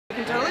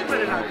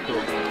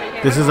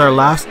This is our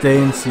last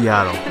day in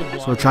Seattle,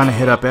 so we're trying to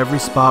hit up every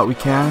spot we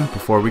can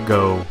before we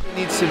go. It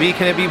needs to be,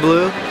 can it be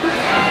blue?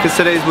 Because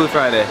today's Blue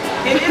Friday.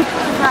 It is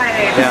Blue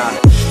Friday. Yeah.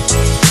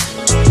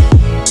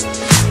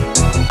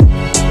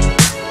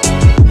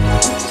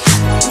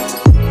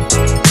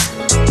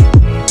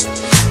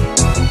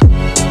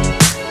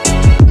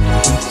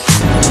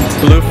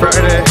 Blue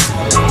Friday.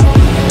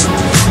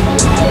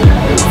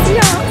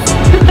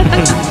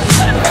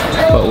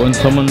 But when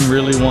someone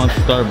really wants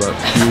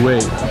Starbucks, you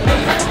wait,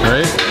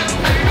 right?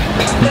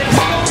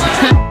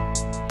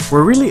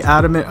 We're really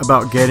adamant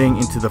about getting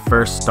into the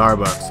first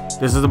Starbucks.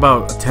 This is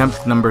about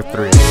attempt number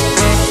 3.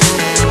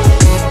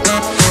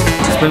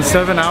 It's been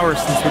 7 hours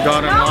since we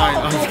got in line.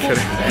 I'm just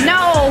kidding.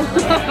 No!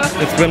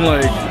 It's been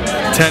like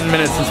 10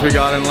 minutes since we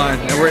got in line,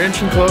 and we're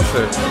inching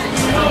closer.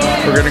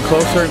 We're getting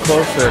closer and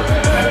closer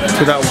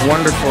to that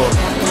wonderful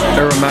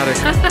aromatic.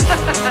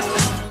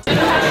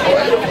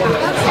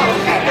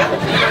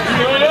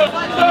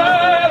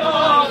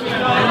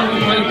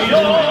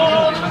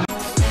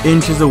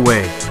 Inches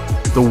away.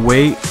 The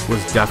wait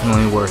was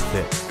definitely worth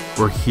it.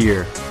 We're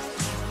here.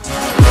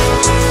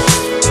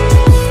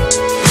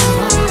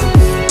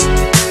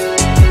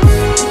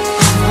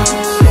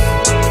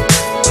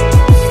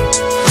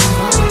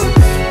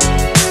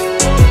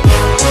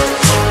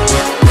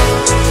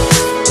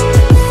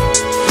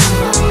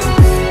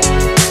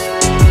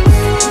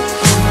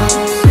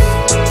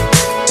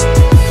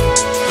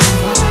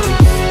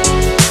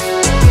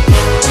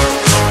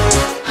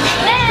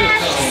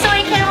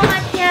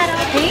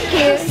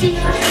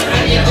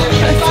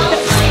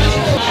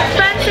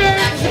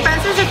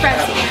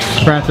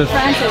 Francis.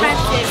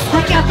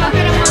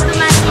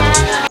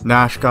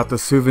 Nash got the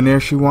souvenir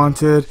she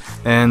wanted,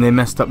 and they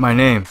messed up my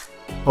name.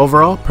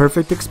 Overall,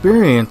 perfect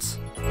experience.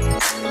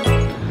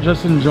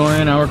 Just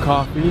enjoying our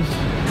coffees.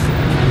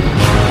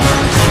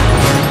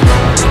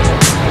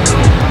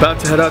 About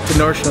to head out to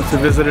Nordstrom to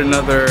visit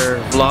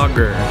another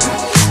vlogger.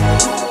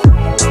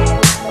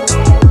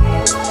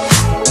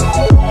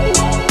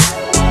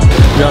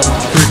 Got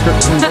 3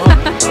 trips and block.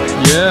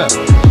 Yeah,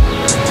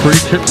 3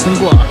 trips and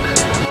block.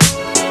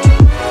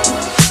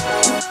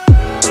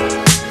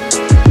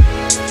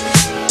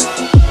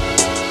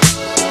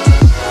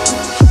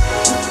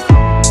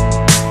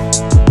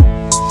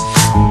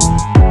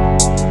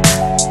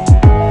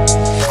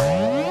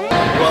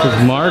 This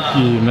is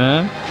Marky,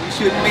 man. You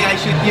shoot me, I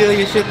shoot you,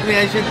 you shoot me,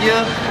 I shoot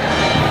you.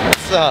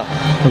 What's up?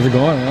 How's it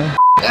going, man?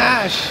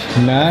 Nash!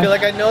 Nash? I feel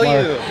like I know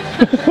you.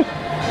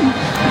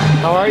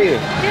 How are you?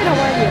 Good, how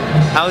are you?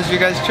 How's your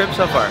guys' trip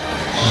so far?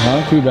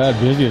 Not too bad,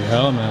 busy as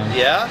hell, man.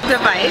 Yeah?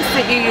 Device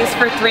that you use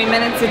for 3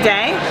 minutes a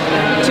day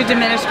to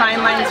diminish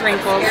fine lines,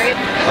 wrinkles. It'll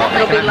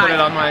be Can I put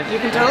it on my... You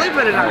can totally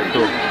put it on.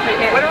 Cool.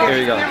 Here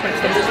you go.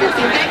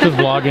 Just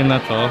vlogging,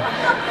 that's all.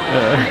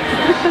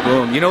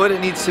 Boom. You know what it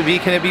needs to be?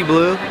 Can it be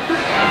blue?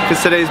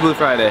 Because today's Blue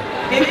Friday.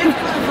 It is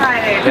Blue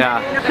Friday. Yeah.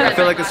 I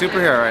feel like a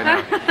superhero right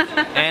now.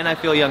 And I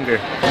feel younger.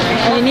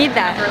 You need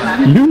that.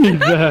 You need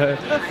that.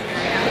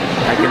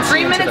 I can see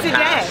 3 into minutes the a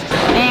day. past.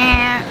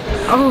 And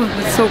oh,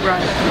 it's so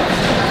bright.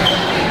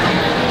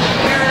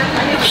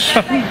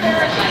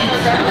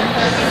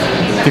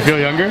 Do you feel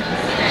younger?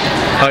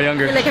 How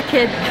younger? I feel like a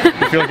kid.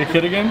 You feel like a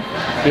kid again?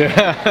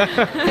 Yeah.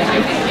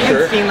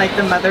 Sure. Seeing like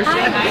the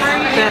mothership.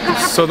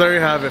 So there you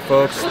have it,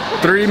 folks.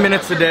 3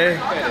 minutes a day,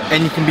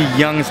 and you can be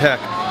young as heck.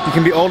 You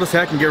can be old as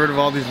heck and get rid of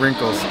all these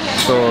wrinkles.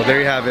 So there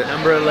you have it.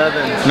 Number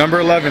 11. Number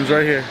 11's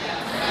right here.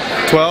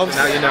 12s?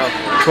 Now you know.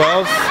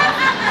 12s?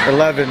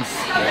 11s.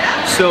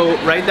 So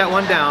write that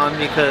one down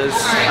because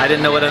I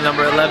didn't know what a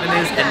number 11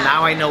 is, and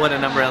now I know what a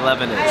number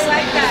 11 is.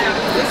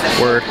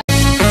 Word.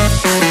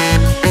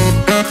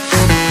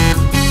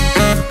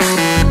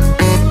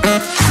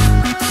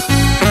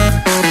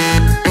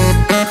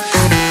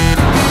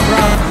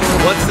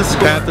 What's the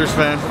score? Panthers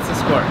fan. What's the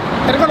score?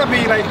 It's gonna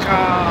be like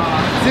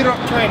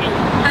 0-20.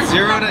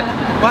 0 to...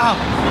 Wow.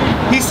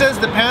 He says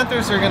the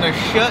Panthers are gonna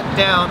shut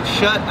out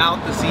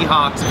the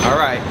Seahawks. All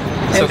right.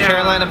 So And,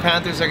 Carolina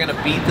Panthers are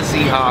gonna beat the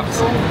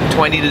Seahawks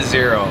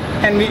 20-0.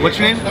 And we, What's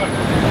your name?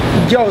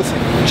 Joseph.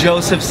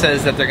 Joseph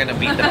says that they're gonna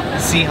beat the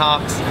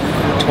Seahawks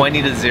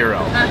 20-0.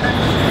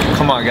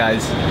 Come on,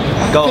 guys.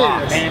 Go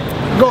Hawks.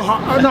 Go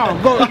hard. No,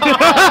 go.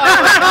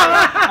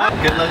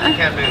 Good luck to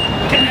Cam.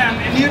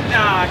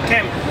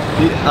 Cam.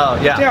 Oh,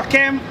 yeah. Tell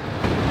Cam,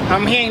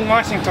 I'm here in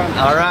Washington.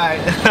 All right.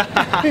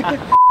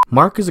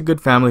 Mark is a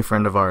good family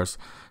friend of ours,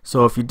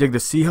 so if you dig the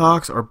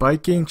Seahawks or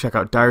biking, check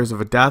out Diaries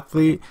of a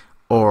Dathlete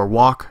or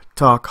Walk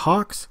Talk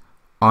Hawks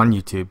on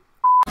YouTube.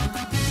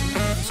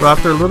 So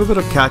after a little bit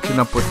of catching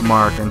up with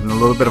Mark and a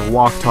little bit of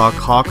Walk Talk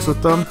Hawks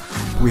with them,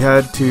 we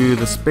head to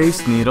the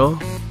Space Needle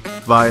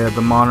via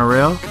the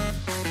monorail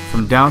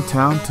from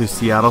downtown to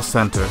Seattle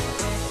Center.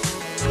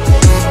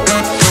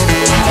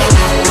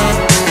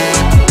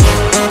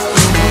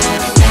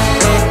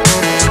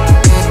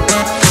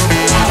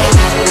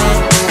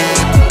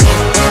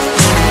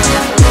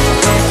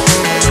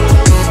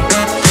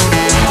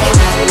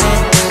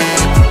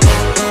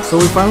 So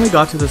we finally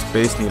got to the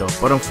Space Needle,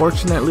 but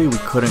unfortunately we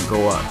couldn't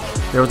go up.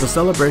 there was a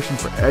celebration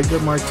for Edgar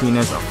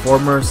Martinez, a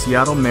former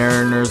Seattle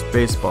Mariners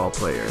baseball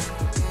player.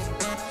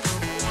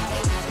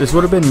 This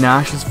would have been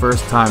Nash's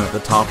first time at the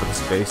top of the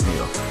Space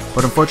Needle,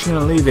 but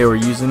unfortunately they were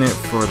using it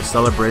for the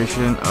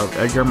celebration of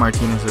Edgar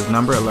Martinez's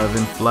number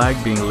 11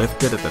 flag being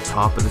lifted at the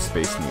top of the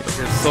Space Needle.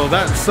 So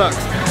that sucks.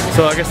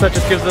 So I guess that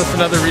just gives us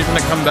another reason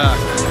to come back.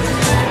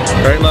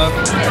 Right, love?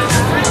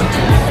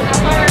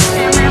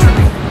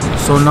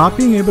 So not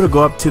being able to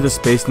go up to the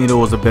Space Needle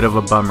was a bit of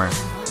a bummer.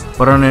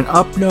 But on an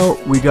up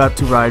note, we got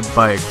to ride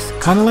bikes.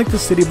 Kinda like the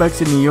city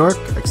bikes in New York,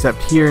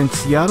 except here in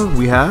Seattle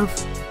we have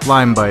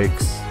Lime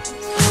bikes.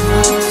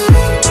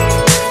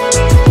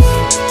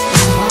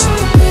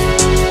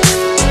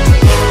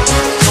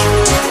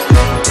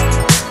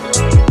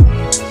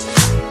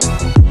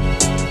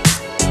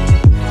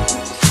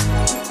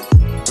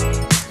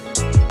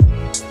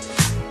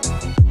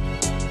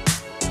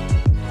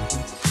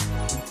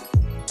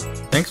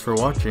 Thanks for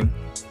watching.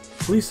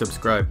 Please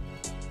subscribe.